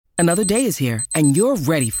Another day is here, and you're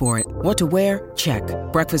ready for it. What to wear? Check.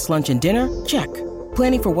 Breakfast, lunch, and dinner? Check.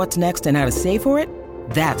 Planning for what's next and how to save for it?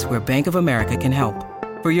 That's where Bank of America can help.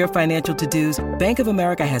 For your financial to-dos, Bank of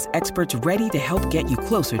America has experts ready to help get you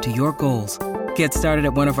closer to your goals. Get started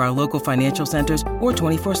at one of our local financial centers or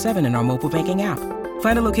 24/7 in our mobile banking app.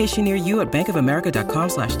 Find a location near you at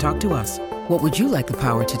bankofamerica.com/talktous. What would you like the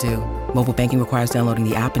power to do? Mobile banking requires downloading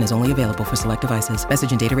the app and is only available for select devices.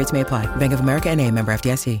 Message and data rates may apply. Bank of America N.A., member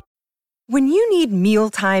FDIC. When you need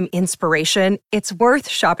mealtime inspiration, it's worth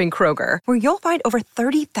shopping Kroger, where you'll find over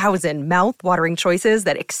 30,000 mouth-watering choices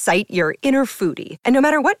that excite your inner foodie. And no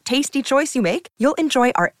matter what tasty choice you make, you'll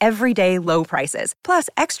enjoy our everyday low prices, plus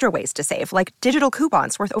extra ways to save, like digital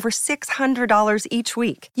coupons worth over $600 each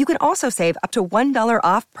week. You can also save up to $1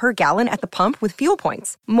 off per gallon at the pump with fuel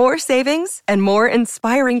points. More savings and more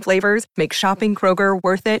inspiring flavors make shopping Kroger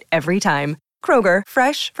worth it every time. Kroger,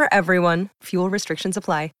 fresh for everyone. Fuel restrictions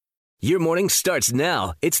apply. Your morning starts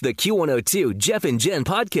now. It's the Q102 Jeff and Jen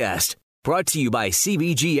podcast, brought to you by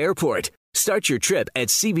CBG Airport. Start your trip at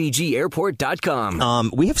CBGAirport.com.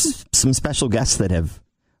 We have some special guests that have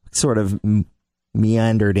sort of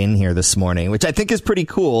meandered in here this morning, which I think is pretty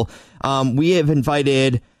cool. We have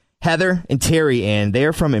invited Heather and Terry in.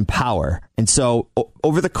 They're from Empower. And so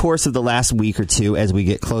over the course of the last week or two, as we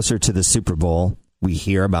get closer to the Super Bowl, we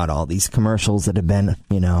hear about all these commercials that have been,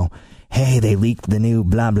 hey, they leaked the new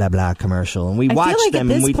blah, blah, blah commercial. And we watch them. I feel like at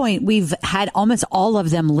this point, we've had almost all of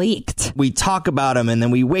them leaked. We talk about them, and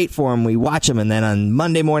then we wait for them. We watch them, and then on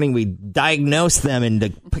Monday morning, we diagnose them and to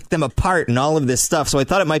pick them apart and all of this stuff. So I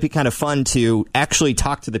thought it might be kind of fun to actually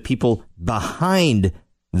talk to the people behind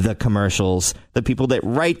the commercials, the people that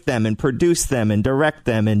write them and produce them and direct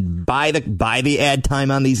them and buy the ad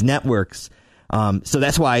time on these networks. So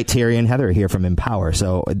that's why Terry and Heather are here from Empower.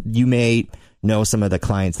 So you may know some of the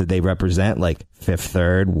clients that they represent, like Fifth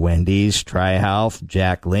Third, Wendy's, Tri-Health,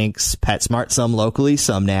 Jack Links, PetSmart, some locally,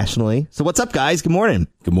 some nationally. So what's up, guys? Good morning.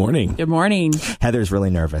 Good morning. Good morning. Heather's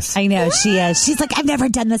really nervous. I know she is. She's like, I've never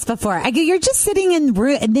done this before. I go, you're just sitting in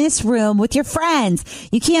this room with your friends.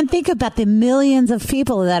 You can't think about the millions of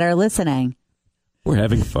people that are listening. We're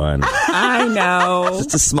having fun. I know.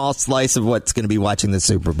 Just a small slice of what's going to be watching the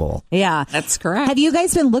Super Bowl. Yeah. That's correct. Have you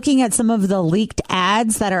guys been looking at some of the leaked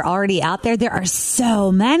ads that are already out there? There are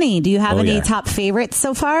so many. Do you have any top favorites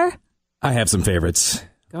so far? I have some favorites.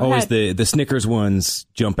 Go Always ahead. the Snickers ones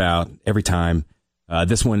jump out every time.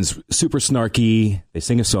 This one's super snarky. They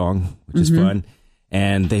sing a song, which is fun.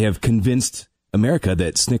 And they have convinced America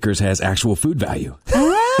that Snickers has actual food value.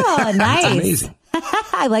 Oh, nice. It's amazing.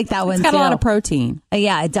 I like that one, It's got too. a lot of protein.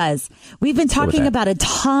 Yeah, it does. We've been talking about a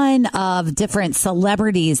ton of different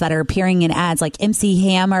celebrities that are appearing in ads, like MC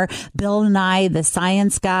Hammer, Bill Nye, the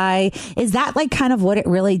Science Guy. Is that like kind of what it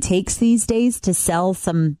really takes these days to sell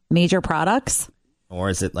some major products? Or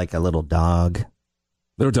is it like a little dog?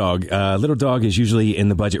 Little dog is usually in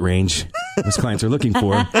the budget range most clients are looking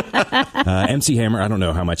for. MC Hammer, I don't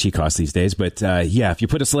know how much he costs these days, but if you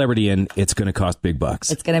put a celebrity in, it's going to cost big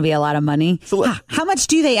bucks. It's going to be a lot of money. So, how much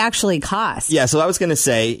do they actually cost? Yeah, so I was going to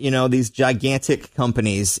say, these gigantic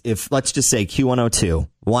companies, if let's just say Q102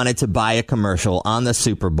 wanted to buy a commercial on the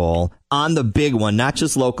Super Bowl, on the big one, not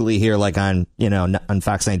just locally here like on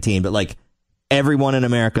Fox 19, but like everyone in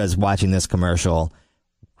America is watching this commercial.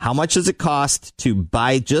 How much does it cost to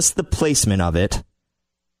buy just the placement of it?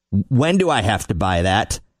 When do I have to buy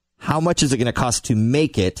that? How much is it going to cost to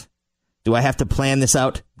make it? Do I have to plan this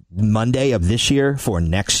out Monday of this year for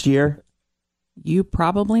next year? You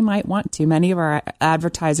probably might want to. Many of our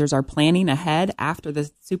advertisers are planning ahead after the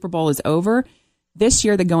Super Bowl is over. This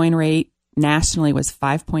year, the going rate nationally was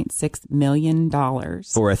 $5.6 million.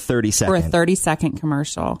 For a 30-second. For a 30-second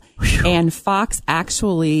commercial. Whew. And Fox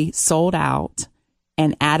actually sold out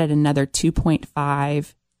and added another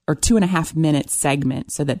 2.5 or 2.5 minute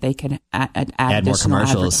segment so that they could add more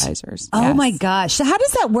commercials. Advertisers. Oh Yes. my gosh. So how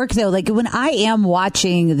does that work though? Like when I am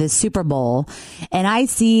watching the Super Bowl and I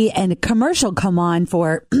see a commercial come on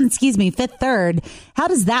for, Fifth Third, how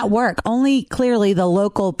does that work? Only clearly the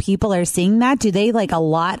local people are seeing that. Do they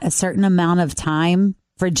allot a certain amount of time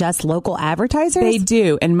for just local advertisers? They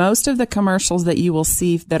do. And most of the commercials that you will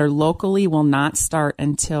see that are locally will not start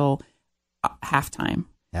until halftime.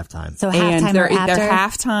 So and halftime or after? They're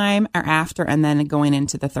halftime or after, and then going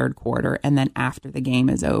into the third quarter, and then after the game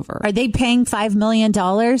is over. Are they paying $5 million?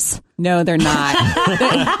 No, they're not.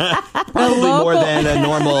 Probably more than a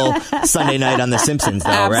normal Sunday night on The Simpsons, though,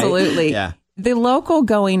 right? Absolutely. Yeah. The local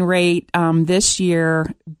going rate this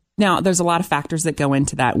year, now there's a lot of factors that go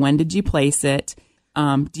into that. When did you place it?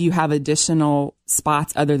 Do you have additional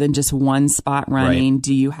spots other than just one spot running? Right.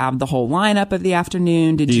 Do you have the whole lineup of the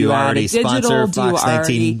afternoon? Did Do you add already a digital? sponsor Do you Fox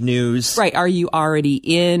 19 News? Right. Are you already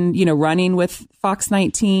in, running with Fox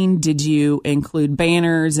 19? Did you include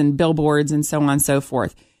banners and billboards and so on and so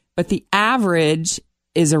forth? But the average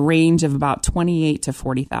is a range of about $28,000 to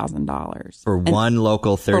 $40,000 For one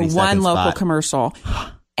local 30-second for one local spot. commercial.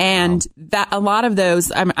 And that a lot of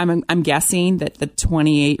those, I'm guessing that the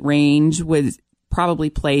 28 range was probably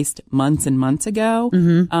placed months and months ago.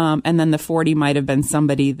 And then the 40 might have been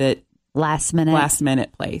somebody that Last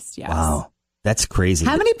minute placed. Yes. Wow. That's crazy.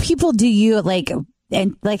 How many people do you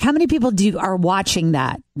how many people are watching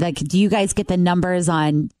that? Like, do you guys get the numbers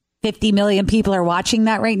on 50 million people are watching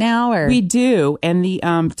that right now? Or We do. And the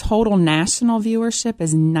total national viewership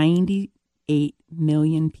is 98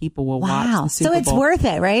 million people will watch the Super So it's Bowl. worth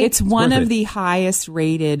it, right? It's one worth of it. the highest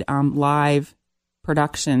rated live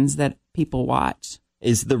productions that people watch.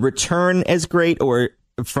 Is the return as great or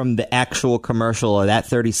from the actual commercial or that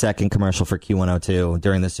 30-second commercial for Q102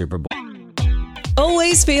 during the Super Bowl?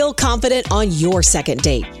 Always feel confident on your second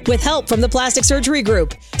date. With help from the Plastic Surgery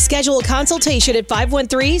Group. Schedule a consultation at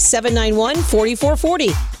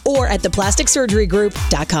 513-791-4440 or at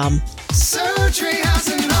theplasticsurgerygroup.com. Surgery has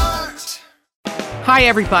an art. Hi,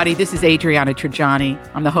 everybody. This is Adriana Trajani.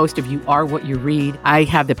 I'm the host of You Are What You Read. I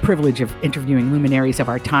have the privilege of interviewing luminaries of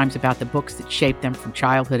our times about the books that shaped them from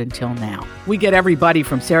childhood until now. We get everybody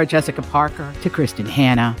from Sarah Jessica Parker to Kristen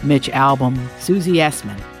Hanna, Mitch Albom, Susie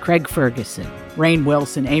Essman, Craig Ferguson, Rainn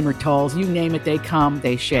Wilson, Amor Tolls, you name it, they come,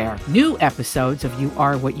 they share. New episodes of You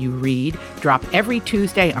Are What You Read drop every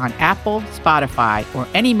Tuesday on Apple, Spotify, or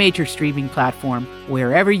any major streaming platform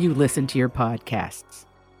wherever you listen to your podcasts.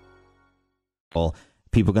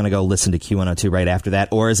 People going to go listen to Q102 right after that?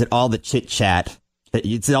 Or is it all the chit chat?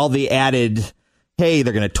 It's all the added, hey,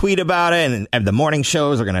 they're going to tweet about it and the morning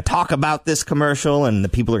shows are going to talk about this commercial and the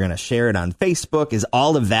people are going to share it on Facebook. Is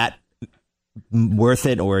all of that worth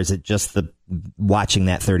it, or is it just the watching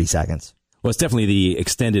that 30 seconds? Well, it's definitely the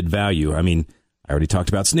extended value. I mean, I already talked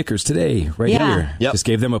about Snickers today, right here. Yep. Just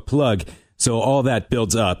gave them a plug. So all that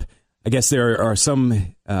builds up. I guess there are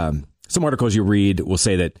some articles you read will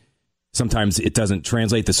say that sometimes it doesn't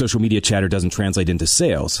translate. The social media chatter doesn't translate into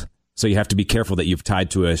sales. So you have to be careful that you've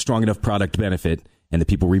tied to a strong enough product benefit and that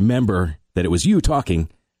people remember that it was you talking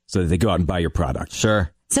so that they go out and buy your product.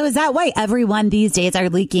 Sure. So is that why everyone these days are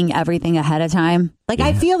leaking everything ahead of time? Like,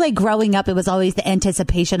 I feel like growing up, it was always the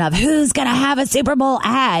anticipation of who's going to have a Super Bowl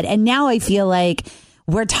ad. And now I feel like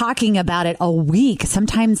we're talking about it a week,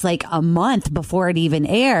 sometimes like a month before it even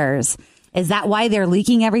airs. Is that why they're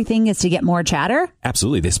leaking everything, is to get more chatter?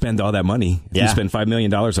 Absolutely. They spend all that money. If Yeah. you spend $5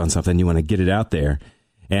 million on something, you want to get it out there.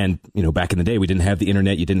 And, back in the day, we didn't have the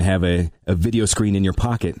internet. You didn't have a video screen in your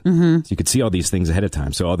pocket. Mm-hmm. So you could see all these things ahead of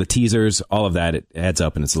time. So all the teasers, all of that, it adds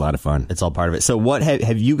up and it's a lot of fun. It's all part of it. So what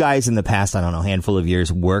have you guys in the past, I don't know, handful of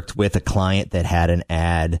years, worked with a client that had an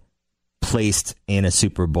ad placed in a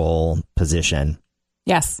Super Bowl position?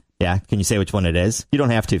 Yes. Yeah. Can you say which one it is? You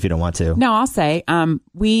don't have to if you don't want to. No, I'll say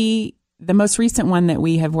the most recent one that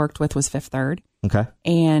we have worked with was Fifth Third. Okay.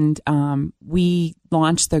 And we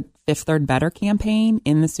launched the Fifth Third Better campaign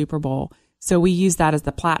in the Super Bowl. So we use that as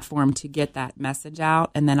the platform to get that message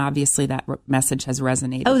out. And then obviously that message has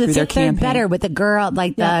resonated Oh, the through their Fifth Third campaign. Better with the girl,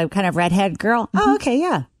 like the kind of redhead girl. Oh, okay,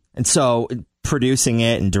 yeah. And so producing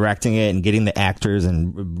it and directing it and getting the actors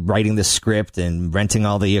and writing the script and renting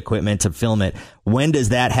all the equipment to film it. When does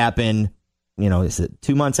that happen? Is it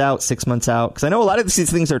 2 months out, 6 months out? Because I know a lot of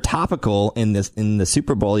these things are topical in the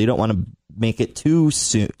Super Bowl. You don't want to make it too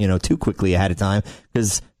soon, too quickly ahead of time,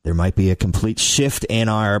 because there might be a complete shift in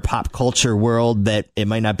our pop culture world that it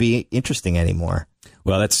might not be interesting anymore.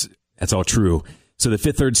 Well, that's all true. So the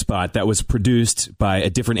Fifth Third spot, that was produced by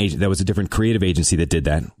a different agent. That was a different creative agency that did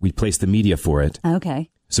that. We placed the media for it.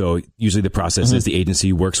 Okay. So usually the process is the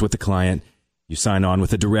agency works with the client. You sign on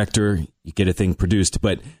with a director, you get a thing produced.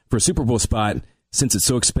 But for a Super Bowl spot, since it's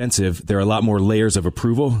so expensive, there are a lot more layers of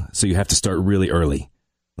approval. So you have to start really early.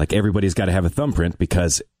 Like, everybody's got to have a thumbprint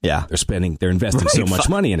because they're investing so much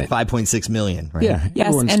money in it. $5.6 million, right? Yeah, Yes,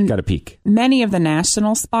 everyone's and got a peak. Many of the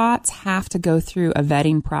national spots have to go through a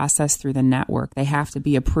vetting process through the network. They have to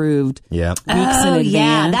be approved Yeah. weeks in advance.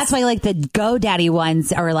 Yeah. That's why, like, the GoDaddy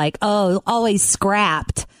ones are like, always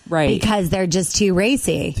scrapped. Right. Because they're just too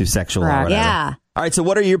racy. Too sexual or Correct. whatever. Yeah. All right, so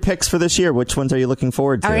what are your picks for this year? Which ones are you looking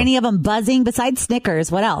forward to? Are any of them buzzing besides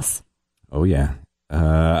Snickers? What else? Oh, yeah.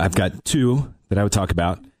 I've got two that I would talk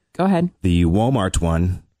about. Go ahead. The Walmart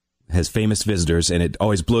one has famous visitors, and it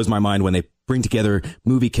always blows my mind when they bring together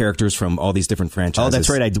movie characters from all these different franchises. Oh, that's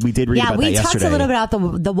right. We did read about that yesterday. Yeah, we talked a little bit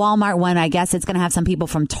about the Walmart one. I guess it's going to have some people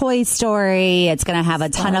from Toy Story. It's going to have a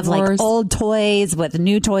ton of like old toys with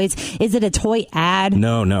new toys. Is it a toy ad?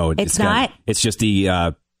 No. It's not? It's just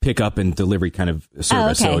the pick-up and delivery kind of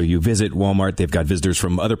service. Oh, okay. So you visit Walmart. They've got visitors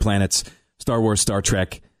from other planets, Star Wars, Star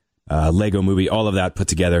Trek, Lego Movie, all of that put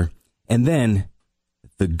together. And then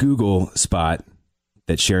the Google spot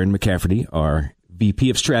that Sharon McCafferty, our VP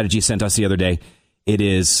of Strategy, sent us the other day. It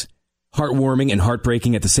is heartwarming and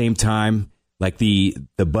heartbreaking at the same time. Like the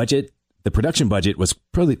budget, the production budget was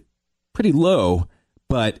pretty low,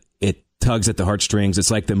 but it tugs at the heartstrings.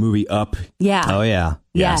 It's like the movie Up. Yeah. Oh, yeah.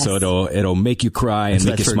 Yeah. Yes. So it'll make you cry and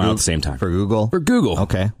make you smile at the same time. For Google? For Google.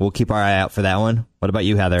 Okay. We'll keep our eye out for that one. What about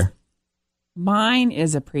you, Heather? Mine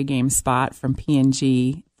is a pregame spot from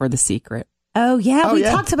P&G for The Secret. Oh, yeah. We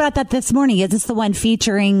talked about that this morning. Is this the one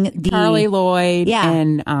featuring Carly Lloyd Yeah.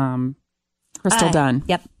 and Crystal Dunn?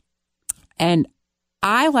 Yep. And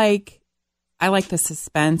I like the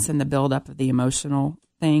suspense and the buildup of the emotional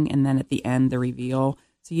thing, and then at the end, the reveal.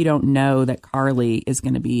 So you don't know that Carly is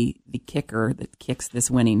going to be the kicker that kicks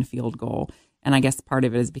this winning field goal. And I guess part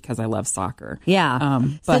of it is because I love soccer. Yeah.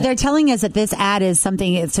 So they're telling us that this ad is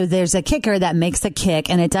something. So there's a kicker that makes a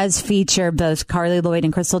kick, and it does feature both Carly Lloyd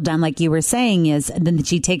and Crystal Dunn, like you were saying, and then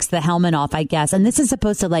she takes the helmet off, I guess. And this is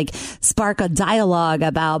supposed to like spark a dialogue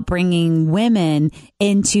about bringing women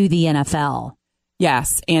into the NFL.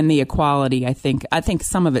 Yes, and the equality. I think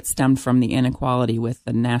some of it stemmed from the inequality with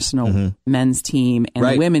the national men's team and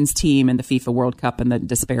the women's team and the FIFA World Cup and the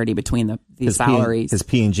disparity between the salaries. Because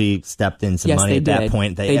P&G stepped in some money at that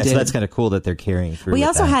point. So that's kind of cool that they're carrying through. We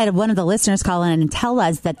also that. had one of the listeners call in and tell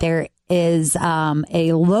us that there is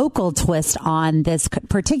a local twist on this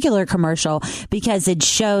particular commercial because it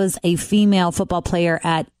shows a female football player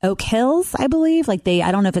at Oak Hills, I believe. I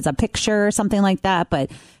don't know if it's a picture or something like that,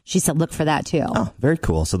 but she said look for that too. Oh, very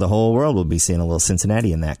cool. So the whole world will be seeing a little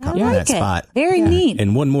Cincinnati in that spot. Very neat.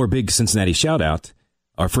 And one more big Cincinnati shout out.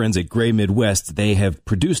 Our friends at Gray Midwest, they have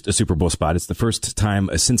produced a Super Bowl spot. It's the first time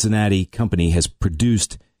a Cincinnati company has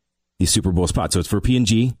produced the Super Bowl spot. So it's for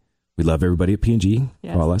P&G. We love everybody at P&G.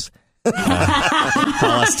 Yes. Call us.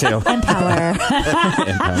 Call us too. Empower.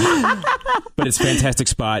 But it's a fantastic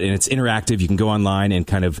spot, and it's interactive. You can go online and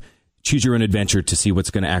kind of choose your own adventure to see what's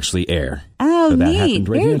going to actually air. Oh, so that neat. happened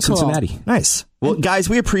right Very here in cool. Cincinnati. Nice. Well, guys,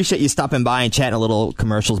 we appreciate you stopping by and chatting a little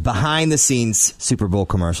commercials, behind the scenes Super Bowl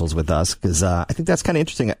commercials with us, because I think that's kind of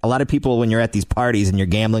interesting. A lot of people, when you're at these parties and you're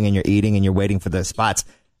gambling and you're eating and you're waiting for the spots,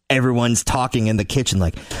 everyone's talking in the kitchen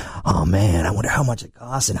like, oh, man, I wonder how much it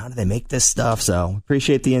costs and how do they make this stuff? So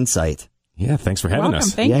appreciate the insight. Yeah, thanks for having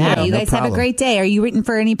us. Thank Yeah, you no guys have a problem. great day. Are you rooting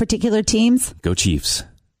for any particular teams? Go Chiefs.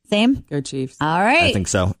 Same? Go Chiefs. All right. I think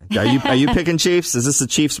so. Are you picking Chiefs? Is this the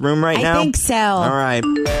Chiefs room right now? I think so. All right.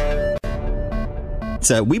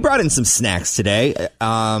 So we brought in some snacks today.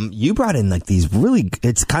 You brought in like these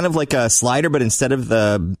it's kind of like a slider, but instead of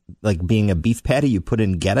being a beef patty, you put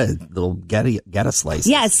in little Geta slices.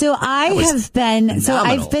 Yeah, so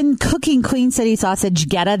I've been cooking Queen City sausage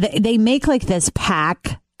Geta. They make like this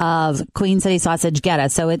pack of Queen City sausage Geta.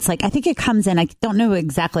 So it's like, I think it comes in, I don't know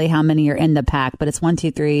exactly how many are in the pack, but it's 1, 2,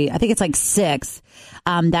 3. I think it's like 6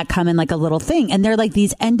 that come in like a little thing. And they're like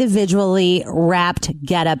these individually wrapped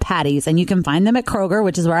Geta patties. And you can find them at Kroger,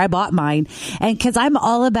 which is where I bought mine. And because I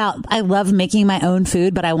love making my own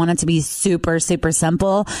food, but I want it to be super, super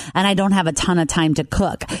simple. And I don't have a ton of time to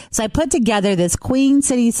cook. So I put together this Queen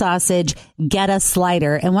City sausage Geta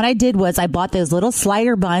slider. And what I did was I bought those little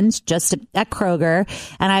slider buns just at Kroger.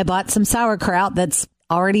 And I bought some sauerkraut that's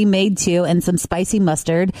already made too, and some spicy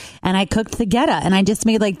mustard. And I cooked the Geta, and I just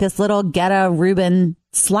made like this little Geta Reuben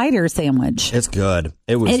slider sandwich. It's good.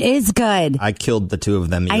 It is good. I killed the 2 of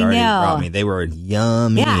them. You I already know. brought me. They were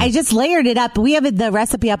yummy. Yeah, I just layered it up. We have the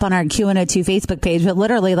recipe up on our Q102 Facebook page, but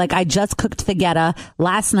literally, like, I just cooked the Geta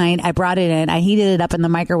last night. I brought it in. I heated it up in the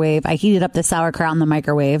microwave. I heated up the sauerkraut in the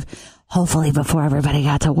microwave. Hopefully before everybody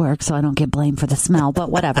got to work so I don't get blamed for the smell,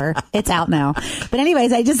 but whatever. It's out now. But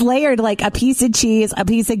anyways, I just layered like a piece of cheese, a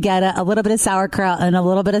piece of Geta, a little bit of sauerkraut, and a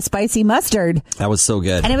little bit of spicy mustard. That was so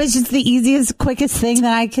good. And it was just the easiest, quickest thing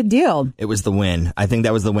that I could do. It was the win. I think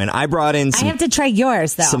that was the win. I brought in I have to try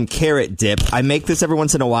yours, though. some carrot dip. I make this every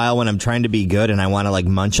once in a while when I'm trying to be good and I want to like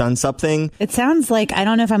munch on something. It sounds like, I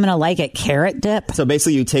don't know if I'm going to like it, carrot dip. So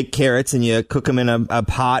basically you take carrots and you cook them in a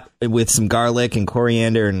pot with some garlic and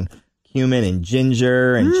coriander and cumin and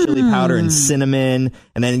ginger and chili powder and cinnamon.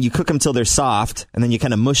 And then you cook them till they're soft and then you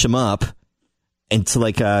kind of mush them up. into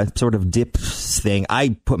like a sort of dip thing.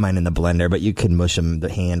 I put mine in the blender, but you can mush them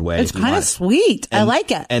the hand way. It's kind of sweet. I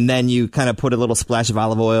like it. And then you kind of put a little splash of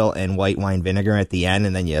olive oil and white wine vinegar at the end,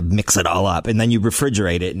 and then you mix it all up, and then you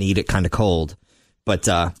refrigerate it and eat it kind of cold. But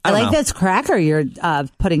I like know. this cracker you're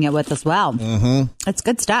putting it with as well. Mm-hmm. It's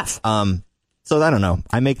good stuff. So I don't know.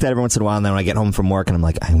 I make that every once in a while, and then when I get home from work, and I'm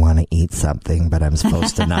like, I want to eat something, but I'm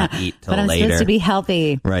supposed to not eat till but I'm later. supposed to be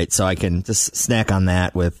healthy. Right, so I can just snack on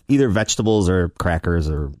that with either vegetables or crackers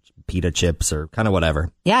or pita chips or kind of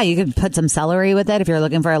whatever. Yeah, you could put some celery with it if you're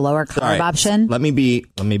looking for a lower carb option. Let me be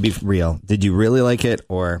real. Did you really like it,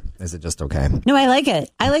 or is it just okay? No, I like it.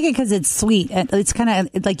 I like it because it's sweet. It's kind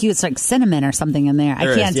of like it's like cinnamon or something in there.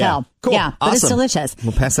 I can't tell. Cool. Yeah, but it's Awesome. delicious.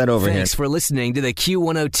 We'll pass that over Thanks here. for listening to the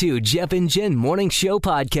Q102 Jeff and Jen Morning Show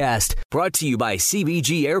podcast, brought to you by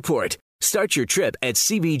CBG Airport. Start your trip at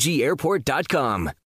CBGAirport.com.